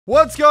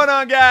What's going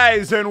on,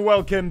 guys, and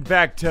welcome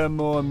back to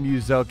more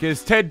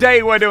Musocas.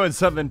 Today we're doing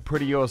something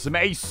pretty awesome,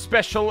 a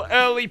special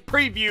early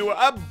preview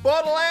of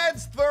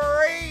Borderlands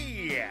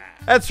 3!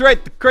 That's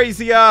right, the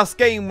crazy-ass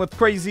game with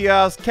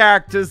crazy-ass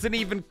characters and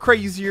even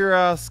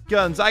crazier-ass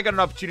guns. I got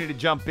an opportunity to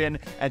jump in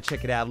and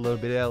check it out a little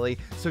bit early,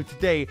 so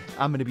today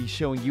I'm going to be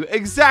showing you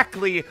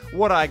exactly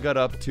what I got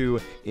up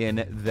to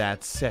in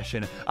that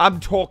session. I'm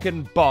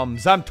talking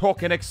bombs, I'm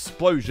talking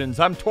explosions,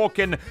 I'm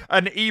talking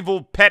an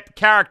evil pet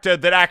character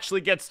that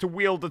actually gets to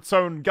wield its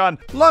own gun.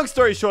 Long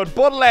story short,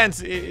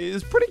 Borderlands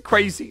is pretty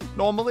crazy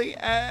normally,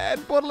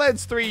 and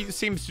Borderlands 3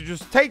 seems to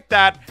just take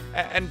that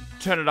and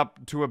turn it up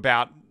to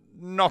about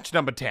notch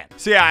number 10.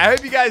 So yeah, I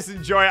hope you guys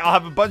enjoy. I'll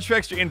have a bunch of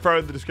extra info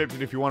in the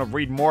description if you want to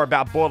read more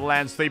about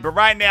Borderlands 3, but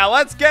right now,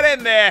 let's get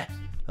in there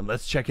and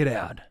let's check it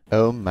out.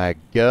 Oh my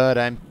god,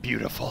 I'm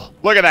beautiful.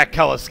 Look at that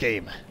color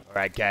scheme.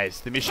 Alright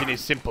guys, the mission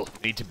is simple.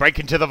 We need to break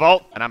into the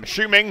vault, and I'm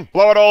assuming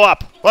blow it all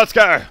up. Let's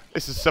go.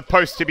 This is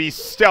supposed to be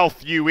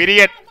stealth, you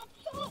idiot.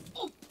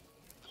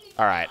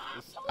 Alright,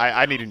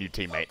 I need a new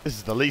teammate. This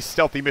is the least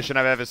stealthy mission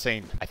I've ever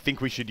seen. I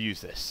think we should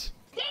use this.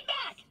 Stand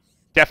back!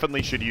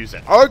 Definitely should use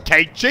it.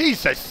 Okay,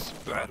 Jesus!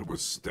 That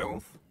was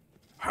stealth?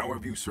 How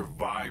have you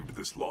survived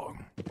this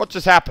long? What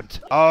just happened?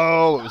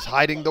 Oh, it was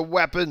hiding the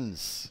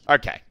weapons.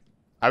 Okay.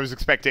 I was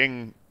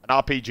expecting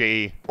an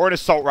RPG, or an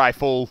assault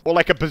rifle, or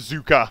like a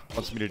bazooka.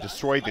 Wants me to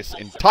destroy this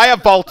entire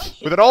vault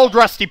with an old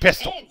rusty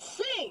pistol.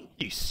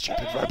 You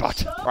stupid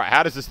robot. Alright,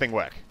 how does this thing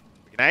work?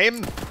 We can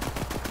aim.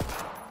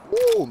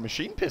 Ooh,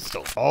 machine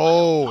pistol.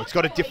 Oh, it's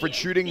got a different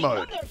shooting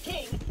mode.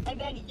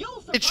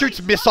 It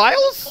shoots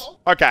missiles?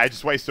 Okay, I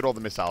just wasted all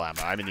the missile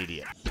ammo. I'm an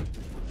idiot.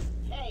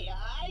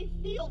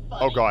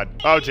 Oh god.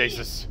 Oh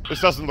Jesus. This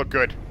doesn't look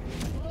good.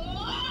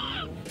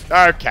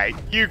 Okay,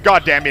 you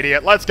goddamn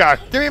idiot. Let's go.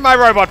 Give me my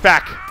robot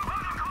back.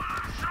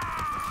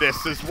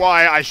 This is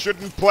why I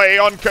shouldn't play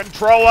on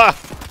controller.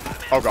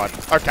 Oh god.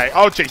 Okay.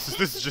 Oh Jesus,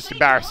 this is just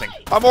embarrassing.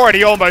 I'm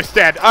already almost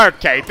dead.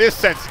 Okay, this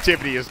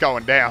sensitivity is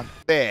going down.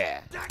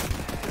 There.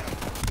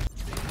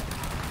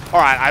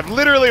 Alright, I've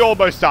literally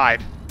almost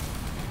died.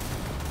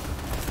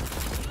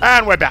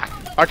 And we're back.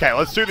 Okay,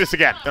 let's do this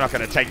again. They're not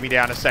going to take me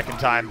down a second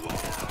time.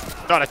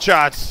 Not a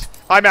chance.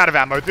 I'm out of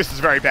ammo. This is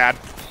very bad.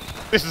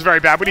 This is very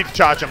bad. We need to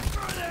charge him.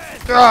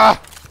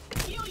 Ah!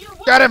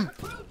 Get him!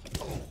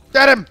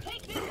 Get him!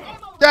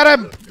 Get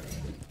him!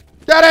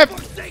 Get him!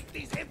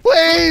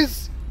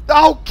 Please!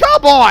 Oh,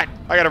 come on!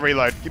 I gotta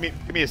reload.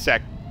 Give me a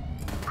sec.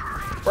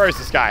 Where is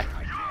this guy?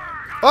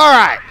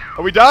 Alright!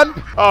 Are we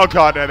done? Oh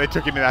god, no, they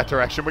took him in that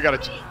direction. We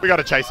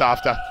gotta chase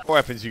after. What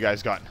weapons you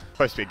guys got?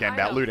 Supposed to be a game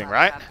about looting,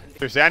 right?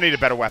 Seriously, I need a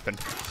better weapon.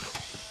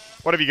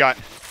 What have you got?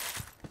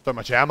 So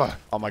much ammo.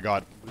 Oh my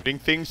god. Looting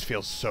things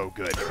feels so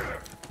good. You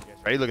guys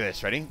ready? Look at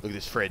this. Ready? Look at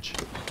this fridge.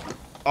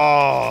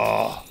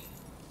 Oh.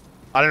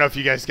 I don't know if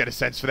you guys get a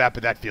sense for that,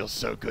 but that feels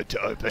so good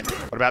to open.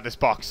 What about this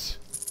box?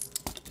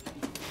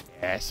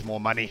 Yeah, some more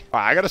money.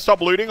 Alright, I gotta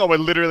stop looting or we're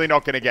literally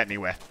not gonna get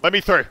anywhere. Let me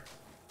through.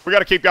 We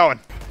gotta keep going.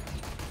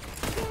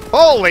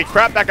 Holy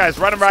crap, that guy's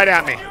running right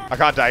at me. I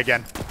can't die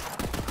again.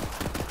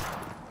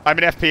 I'm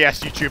an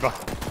FPS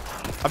YouTuber.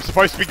 I'm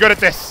supposed to be good at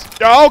this.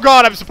 Oh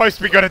god, I'm supposed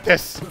to be good at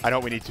this. I know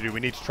what we need to do. We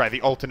need to try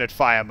the alternate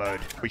fire mode.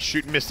 We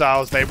shoot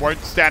missiles, they won't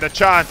stand a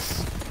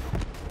chance.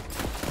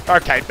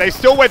 Okay, they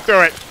still went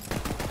through it.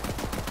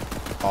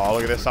 Oh,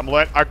 look at this. I'm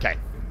learning. Okay.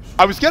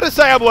 I was gonna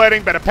say I'm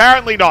learning, but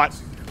apparently not.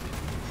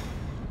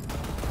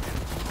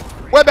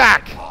 We're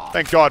back.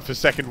 Thank god for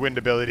second wind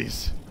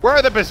abilities. Where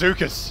are the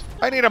bazookas?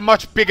 I need a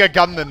much bigger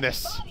gun than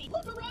this.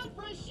 Look around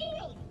for a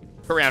shield.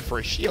 Look around for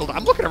a shield?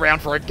 I'm looking around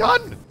for a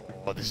gun.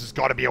 Oh, this has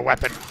got to be a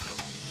weapon.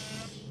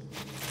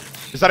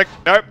 Is that a...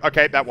 Nope.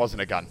 Okay, that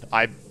wasn't a gun.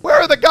 Where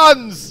are the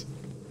guns?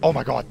 Oh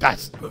my god,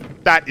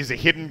 that is a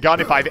hidden gun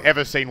if I've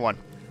ever seen one.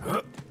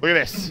 Look at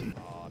this.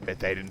 Oh, I bet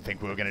they didn't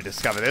think we were going to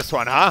discover this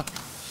one, huh?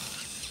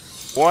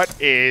 What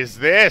is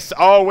this?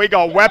 Oh, we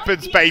got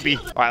weapons, baby.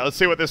 All right, let's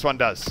see what this one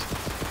does.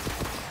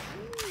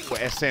 Ooh,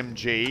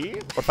 SMG.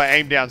 What if I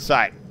aim down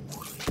sight?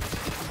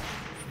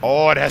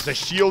 Oh, it has a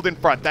shield in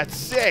front. That's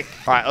sick.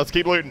 All right, let's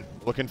keep looting.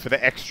 Looking for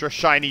the extra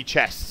shiny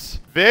chests.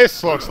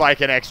 This looks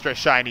like an extra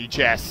shiny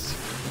chest.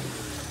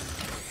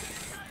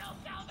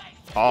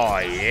 Oh,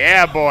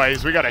 yeah,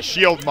 boys. We got a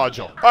shield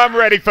module. I'm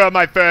ready for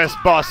my first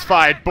boss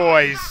fight,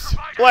 boys.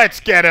 Let's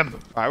get him.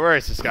 All right, where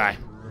is this guy?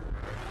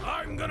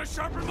 I'm gonna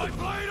sharpen my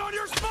blade on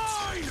your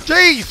spine!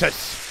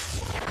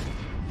 Jesus!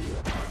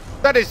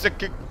 That is an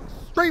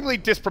extremely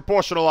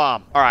disproportional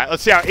arm. All right,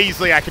 let's see how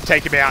easily I can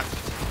take him out.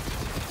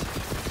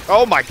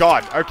 Oh my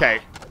god, okay.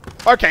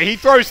 Okay, he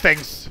throws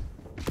things.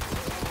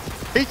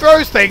 He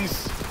throws things.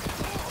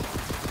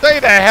 Stay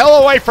the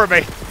hell away from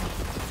me.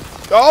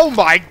 Oh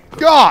my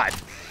god.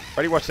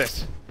 Ready, watch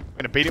this. I'm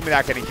gonna beat him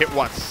without getting hit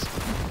once.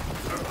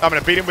 I'm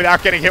gonna beat him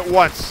without getting hit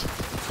once.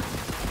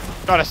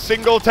 Not a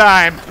single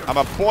time. I'm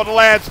a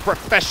Borderlands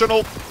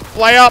professional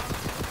player.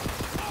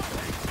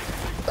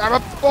 I'm a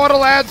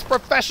Borderlands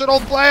professional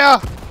player.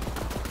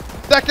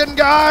 Second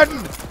gun.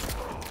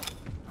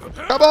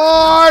 Come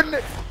on.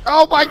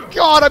 Oh my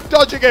god, I'm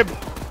dodging him.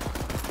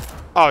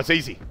 Oh, it's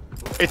easy.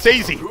 It's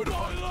easy.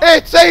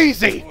 It's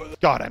easy.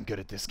 God, I'm good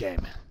at this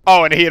game.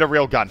 Oh, and he had a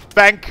real gun.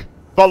 Thank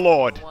the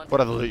Lord.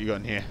 What other loot you got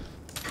in here?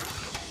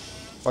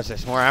 What's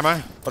this? More ammo?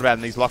 What about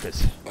in these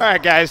lockers?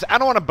 Alright, guys. I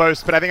don't want to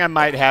boast, but I think I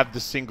might have the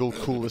single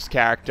coolest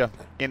character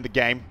in the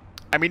game.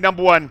 I mean,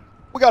 number one,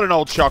 we got an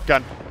old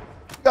shotgun.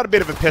 Got a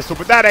bit of a pistol,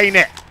 but that ain't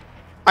it.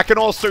 I can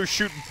also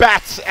shoot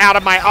bats out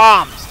of my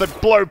arms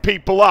that blow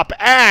people up.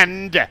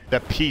 And the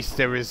piece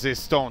de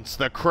resistance,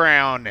 the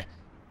crown.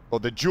 Or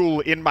the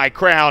jewel in my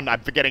crown. I'm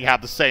forgetting how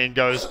the saying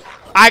goes.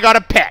 I got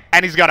a pet,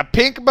 and he's got a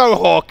pink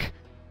mohawk,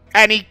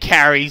 and he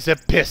carries a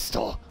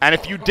pistol. And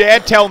if you dare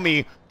tell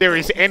me there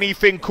is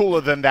anything cooler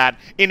than that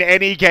in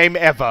any game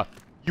ever,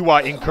 you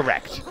are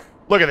incorrect.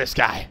 Look at this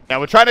guy.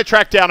 Now, we're trying to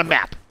track down a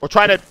map. We're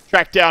trying to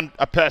track down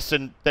a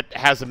person that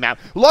has a map.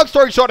 Long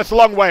story short, it's a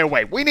long way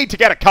away. We need to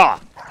get a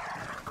car.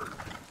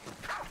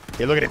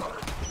 Here, look at him.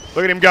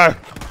 Look at him go.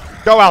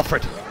 Go,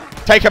 Alfred.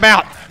 Take him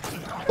out.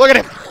 Look at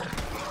him.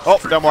 Oh,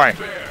 don't worry.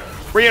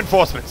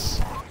 Reinforcements.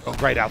 Oh,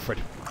 great, Alfred.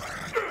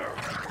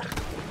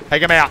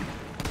 Take him out.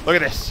 Look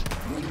at this.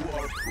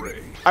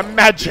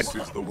 Imagine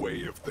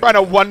trying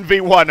to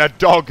 1v1 a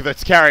dog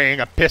that's carrying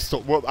a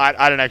pistol. Well,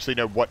 I don't actually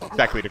know what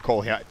exactly to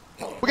call him.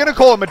 We're going to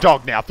call him a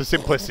dog now for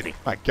simplicity.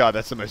 My God,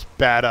 that's the most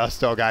badass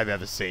dog I've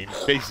ever seen.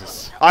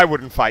 Jesus. I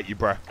wouldn't fight you,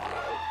 bro.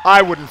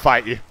 I wouldn't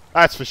fight you.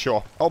 That's for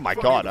sure. Oh, my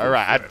God. All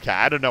right. Okay,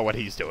 I don't know what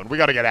he's doing. We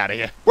got to get out of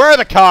here. Where are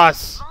the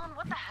cars?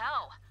 What the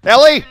hell?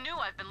 Ellie? You knew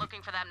I've been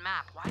looking for that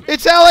map.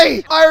 It's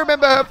Ellie! I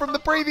remember her from the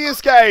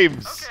previous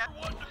games.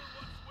 Okay.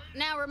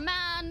 Now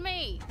remind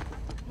me.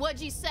 What'd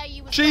you say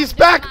you was She's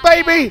gonna do back, to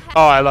my baby! dad?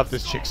 Oh, I love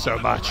this chick so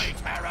much.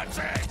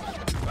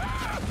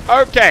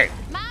 Okay.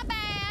 My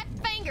bad.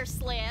 Finger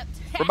slipped.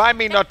 Remind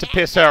me not to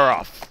piss her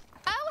off.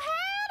 Oh,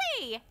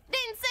 howdy.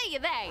 Didn't see you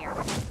there.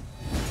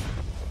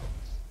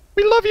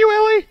 We love you,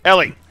 Ellie.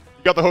 Ellie,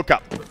 you got the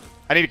hookup.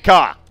 I need a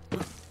car.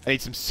 I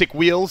need some sick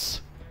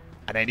wheels.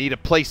 And I need a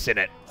place in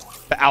it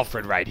for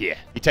Alfred right here.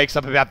 He takes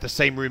up about the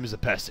same room as a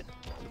person.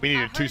 We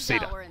need a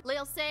two-seater.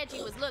 Lil said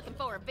you was looking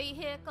for a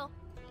vehicle.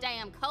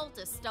 Damn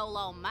cultist stole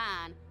all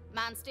mine.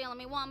 Mind stealing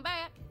me one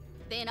back?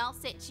 Then I'll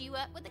set you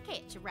up with a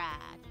catch a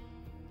ride.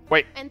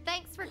 Wait, And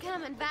thanks for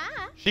coming by.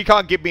 she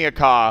can't give me a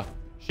car.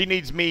 She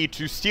needs me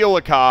to steal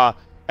a car,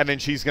 and then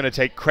she's going to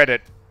take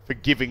credit for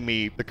giving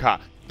me the car.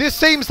 This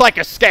seems like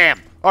a scam.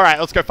 All right,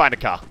 let's go find a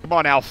car. Come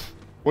on, Alf.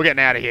 We're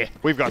getting out of here.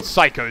 We've got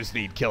psychos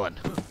need killing.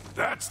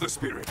 That's the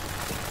spirit.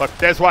 Look,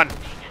 there's one.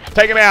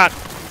 Take him out.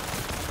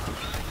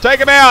 Take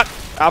him out.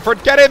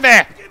 Alfred, get in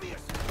there.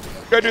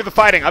 Go do the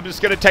fighting. I'm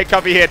just going to take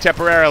cover here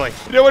temporarily.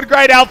 You're doing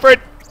great, Alfred.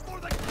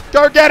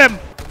 Go get him.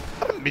 Is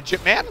that a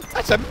midget man?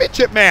 That's a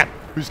midget man.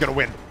 Who's going to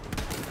win?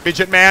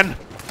 Midget man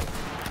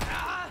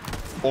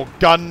or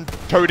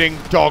gun-toting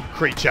dog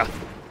creature?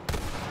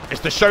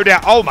 It's the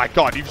showdown. Oh, my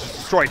God. You've just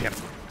destroyed him.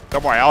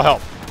 Don't worry. I'll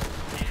help.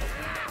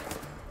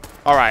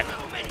 All right.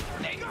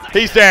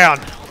 He's down.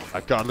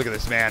 Oh, God. Look at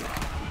this man.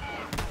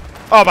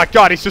 Oh, my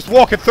God. He's just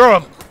walking through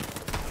him.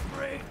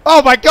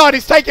 Oh, my God.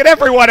 He's taking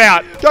everyone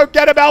out. Go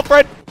get him,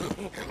 Alfred.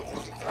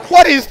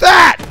 What is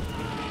that?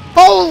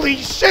 Holy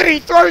shit. He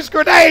throws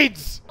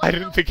grenades. I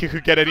didn't think he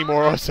could get any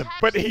more awesome,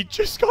 but he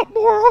just got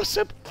more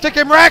awesome. Stick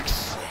him,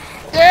 Rex.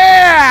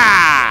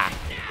 Yeah.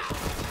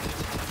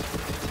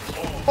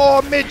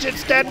 More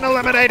midgets getting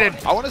eliminated.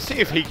 I want to see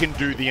if he can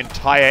do the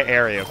entire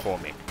area for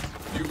me.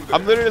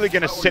 I'm literally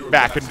going to sit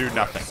back and do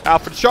nothing.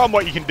 Alfred, show him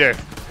what you can do.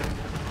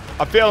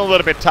 I'm feeling a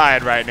little bit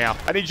tired right now.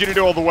 I need you to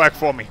do all the work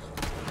for me.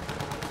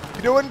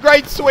 You're doing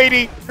great,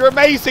 sweetie. You're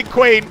amazing,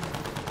 queen.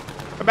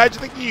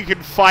 Imagine thinking you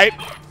can fight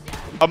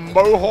a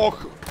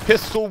mohawk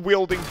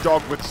pistol-wielding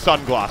dog with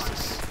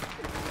sunglasses.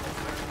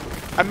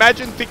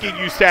 Imagine thinking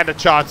you stand a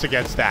chance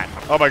against that.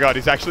 Oh my God,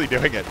 he's actually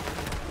doing it.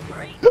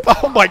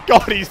 Oh my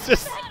God,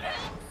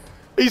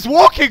 he's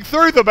walking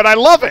through them, and I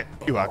love it.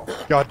 You are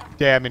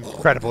goddamn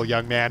incredible,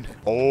 young man.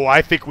 Oh,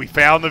 I think we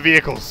found the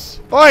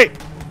vehicles. Oi!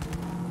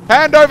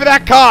 Hand over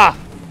that car.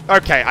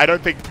 Okay, I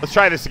don't think... Let's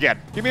try this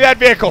again. Give me that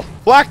vehicle.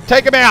 Black,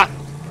 take him out.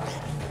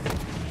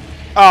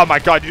 Oh my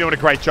God, you're doing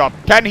a great job.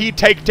 Can he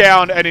take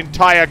down an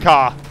entire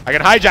car? I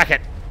can hijack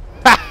it.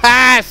 Ha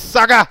ha,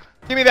 sucker.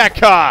 Give me that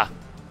car.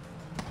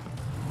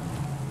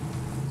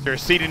 Is there a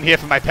seat in here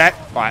for my pet?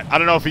 All right, I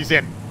don't know if he's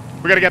in.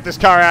 We're gonna get this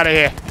car out of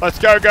here. Let's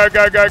go, go,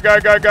 go, go, go,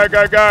 go, go,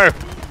 go, go.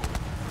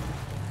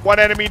 One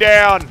enemy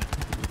down.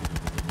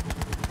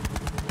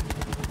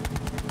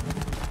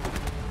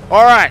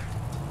 All right.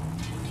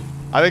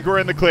 I think we're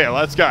in the clear.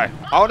 Let's go.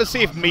 I want to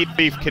see if Meat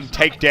Thief can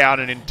take down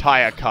an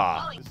entire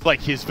car. It's like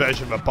his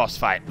version of a boss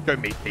fight. Go,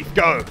 Meat Thief.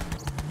 Go.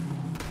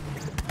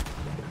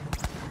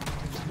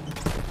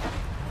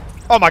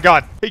 Oh, my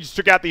God. He just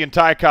took out the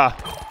entire car.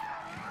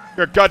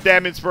 You're a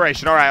goddamn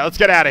inspiration. All right, let's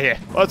get out of here.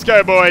 Let's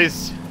go,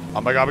 boys.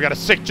 Oh, my God. We got a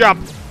sick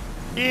jump.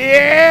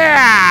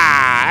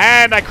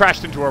 Yeah. And I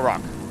crashed into a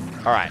rock.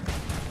 All right.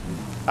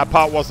 That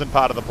part wasn't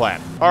part of the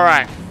plan. All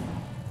right.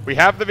 We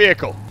have the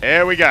vehicle.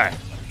 Here we go.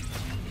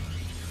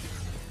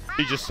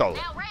 He just stole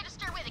it.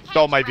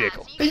 Stole my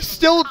vehicle. He's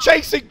still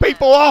chasing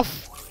people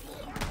off.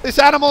 This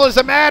animal is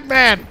a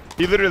madman.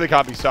 He literally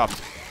can't be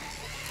stopped.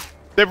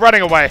 They're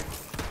running away.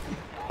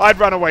 I'd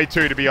run away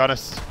too, to be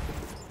honest.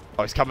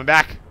 Oh, he's coming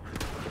back.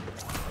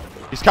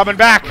 He's coming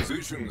back.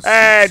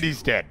 And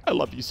he's dead. I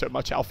love you so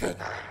much, Alfred.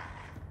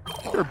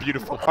 You're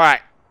beautiful. All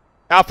right.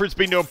 Alfred's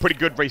been doing pretty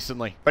good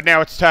recently, but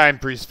now it's time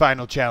for his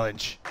final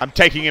challenge. I'm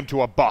taking him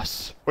to a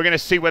boss. We're going to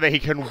see whether he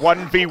can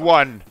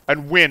 1v1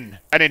 and win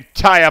an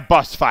entire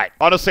boss fight.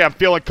 Honestly, I'm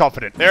feeling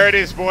confident. There it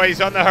is, boys,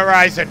 on the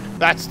horizon.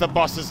 That's the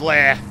boss's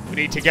lair. We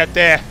need to get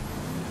there,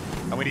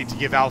 and we need to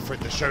give Alfred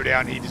the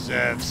showdown he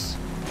deserves.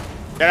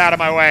 Get out of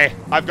my way.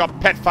 I've got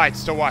pet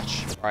fights to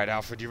watch. All right,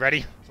 Alfred, you ready?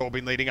 It's all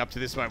been leading up to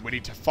this moment. We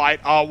need to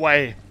fight our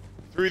way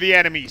through the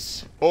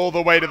enemies, all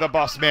the way to the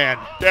boss man.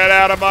 Get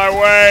out of my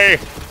way.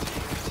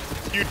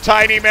 You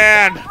tiny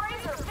man!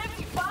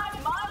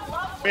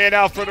 Me and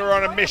Alfred are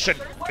on a mission.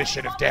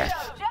 Mission of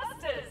death.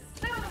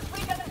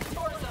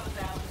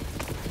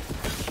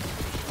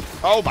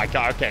 Oh my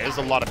god, okay, there's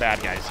a lot of bad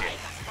guys here.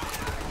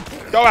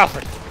 Go,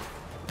 Alfred!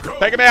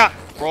 Take him out!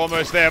 We're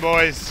almost there,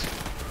 boys.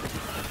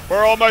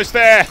 We're almost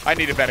there! I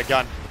need a better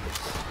gun.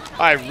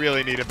 I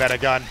really need a better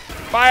gun.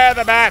 Fire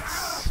the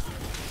bats!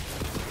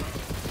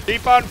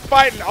 Keep on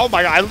fighting! Oh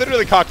my god, I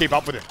literally can't keep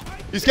up with him.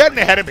 He's getting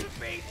ahead of me.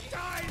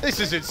 This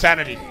is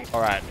insanity.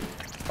 All right.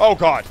 Oh,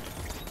 God.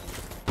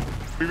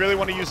 We really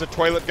want to use a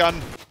toilet gun?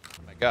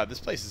 Oh, my God. This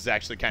place is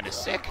actually kind of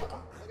sick.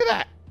 Look at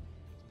that.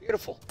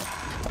 Beautiful.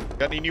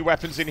 Got any new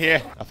weapons in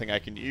here? Nothing I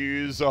can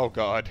use. Oh,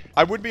 God.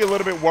 I would be a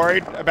little bit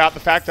worried about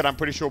the fact that I'm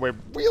pretty sure we're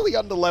really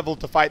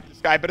under-leveled to fight this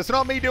guy, but it's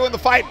not me doing the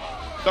fight,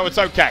 so it's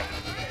okay.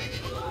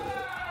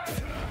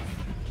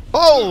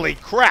 Holy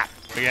crap.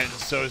 We're getting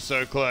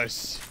so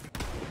close.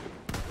 What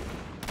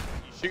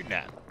are you shooting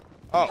at?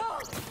 Oh.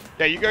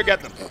 Yeah, you go get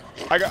them.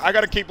 I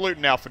got to keep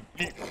looting, Alfred.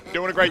 You're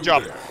doing a great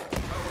job.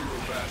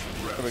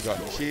 What do we got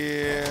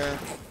here?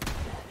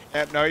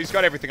 Yep, no, he's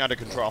got everything under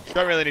control.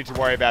 Don't really need to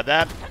worry about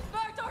that.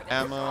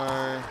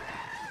 Ammo.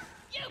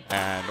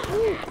 And,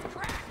 ooh.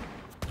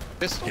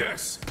 This.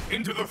 Yes,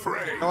 into the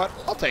fray. You know what?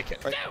 I'll take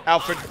it. Right.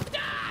 Alfred,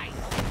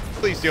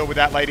 please deal with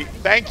that lady.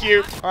 Thank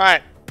you. All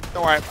right.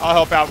 Don't worry. I'll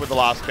help out with the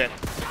last bit.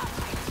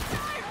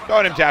 Don't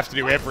want him to have to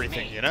do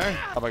everything, you know?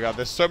 Oh, my God.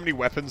 There's so many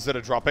weapons that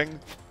are dropping.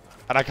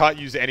 And I can't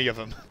use any of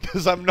them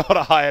because I'm not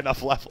a high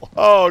enough level.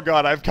 Oh,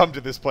 God, I've come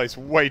to this place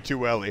way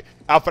too early.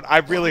 Alfred, I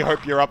really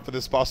hope you're up for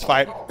this boss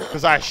fight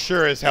because I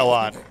sure as hell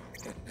aren't.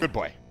 Good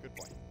boy. Good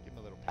boy. Give him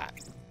a little pat.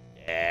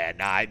 Yeah,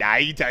 nah,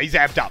 he's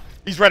amped up.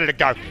 He's ready to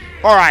go.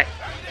 All right,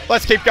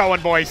 let's keep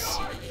going, boys.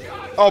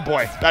 Oh,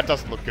 boy, that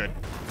doesn't look good.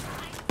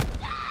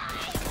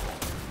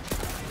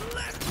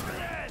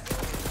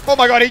 Oh,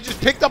 my God, he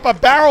just picked up a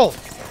barrel.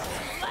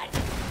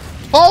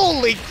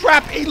 Holy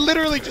crap, he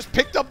literally just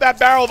picked up that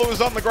barrel that was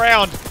on the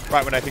ground.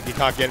 Right when I think he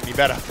can't get any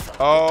better.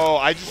 Oh,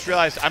 I just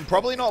realized I'm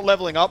probably not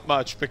leveling up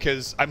much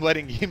because I'm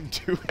letting him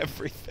do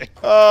everything.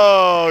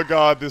 Oh,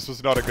 God, this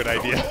was not a good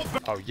idea.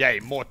 Oh,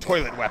 yay, more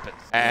toilet weapons.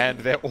 And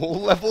they're all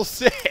level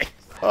 6.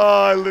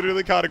 Oh, I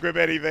literally can't equip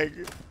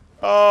anything.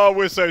 Oh,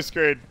 we're so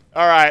screwed.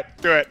 All right,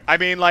 do it. I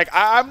mean, like,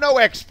 I'm no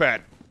expert,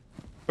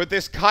 but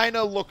this kind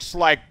of looks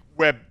like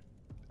we're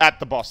at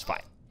the boss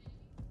fight.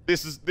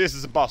 This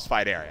is a boss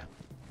fight area.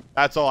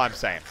 That's all I'm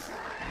saying.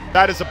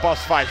 That is a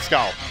boss fight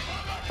skull.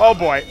 Oh,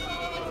 boy.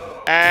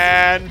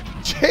 And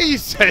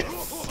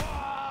Jesus.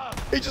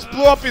 He just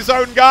blew up his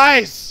own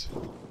guys.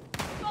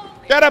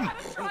 Get him.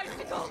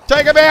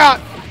 Take him out.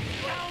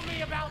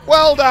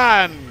 Well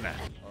done.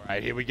 All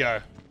right, here we go.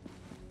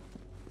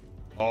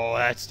 Oh,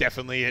 that's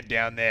definitely it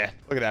down there.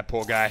 Look at that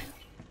poor guy.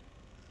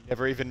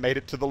 Never even made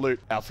it to the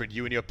loot. Alfred,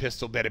 you and your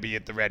pistol better be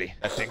at the ready.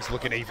 That thing's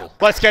looking evil.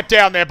 Let's get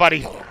down there,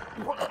 buddy.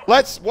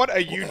 What are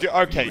you doing?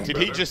 Okay, did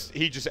he just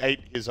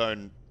ate his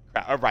own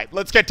crap. All right,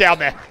 let's get down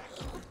there.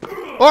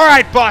 All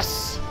right,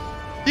 boss.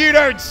 You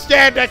don't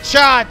stand a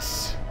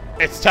chance.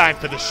 It's time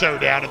for the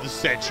showdown of the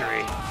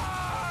century.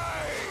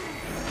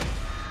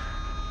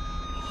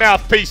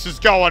 Mouthpiece is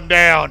going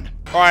down.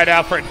 All right,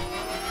 Alfred.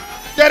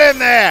 Get in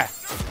there.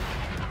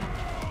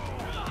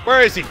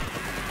 Where is he?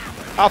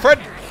 Alfred?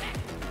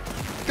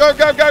 Go,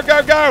 go, go,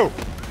 go, go!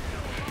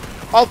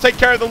 I'll take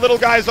care of the little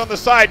guys on the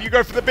side. You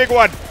go for the big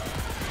one.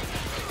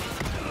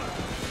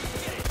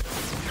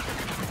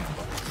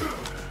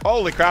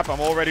 Holy crap,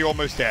 I'm already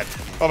almost dead.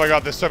 Oh my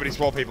God, there's so many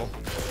small people.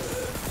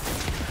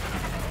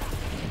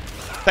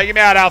 Take him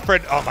out,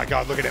 Alfred. Oh my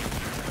God, look at him.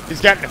 He's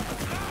getting him.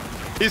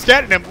 He's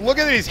getting him. Look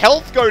at his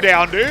health go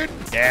down, dude.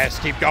 Yes,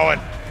 keep going.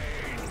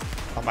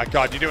 Oh my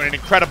God, you're doing an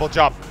incredible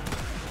job.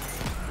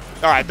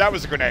 All right, that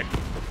was a grenade.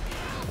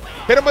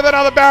 Hit him with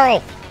another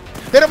barrel.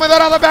 Hit him with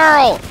another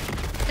barrel!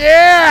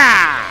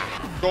 Yeah!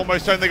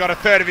 Almost only got a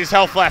third of his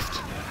health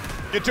left.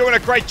 You're doing a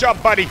great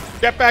job, buddy.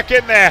 Get back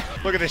in there.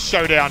 Look at this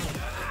showdown.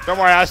 Don't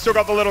worry, I still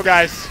got the little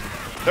guys.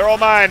 They're all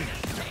mine.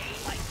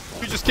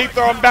 You just keep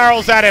throwing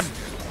barrels at him.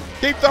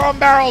 Keep throwing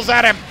barrels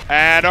at him.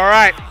 And all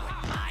right.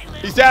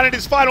 He's down in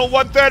his final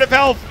 1/3 of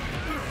health.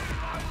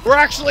 We're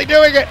actually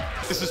doing it.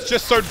 This is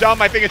just so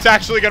dumb, I think it's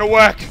actually going to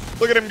work.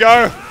 Look at him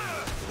go.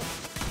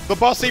 The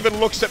boss even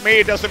looks at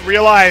me and doesn't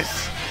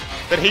realize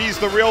that he's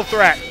the real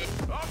threat.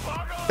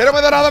 Hit him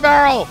with another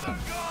barrel.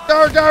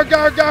 Go, go,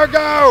 go, go,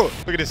 go!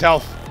 Look at his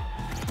health.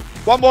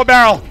 One more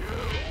barrel.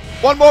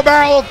 One more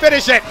barrel will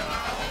finish it.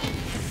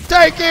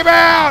 Take him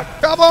out!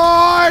 Come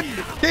on!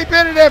 Keep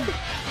hitting him!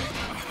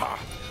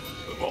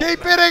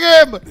 Keep hitting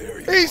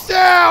him! He's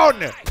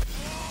down!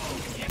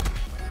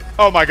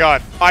 Oh my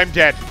god, I'm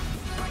dead.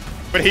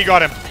 But he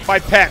got him. My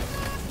pet.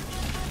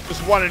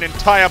 Just won an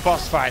entire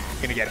boss fight.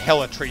 Gonna get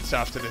hella treats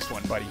after this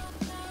one, buddy.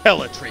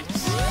 Hella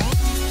treats.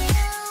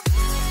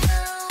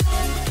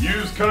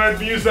 Use code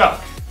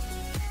MUSUP.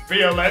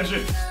 Be a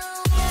legend.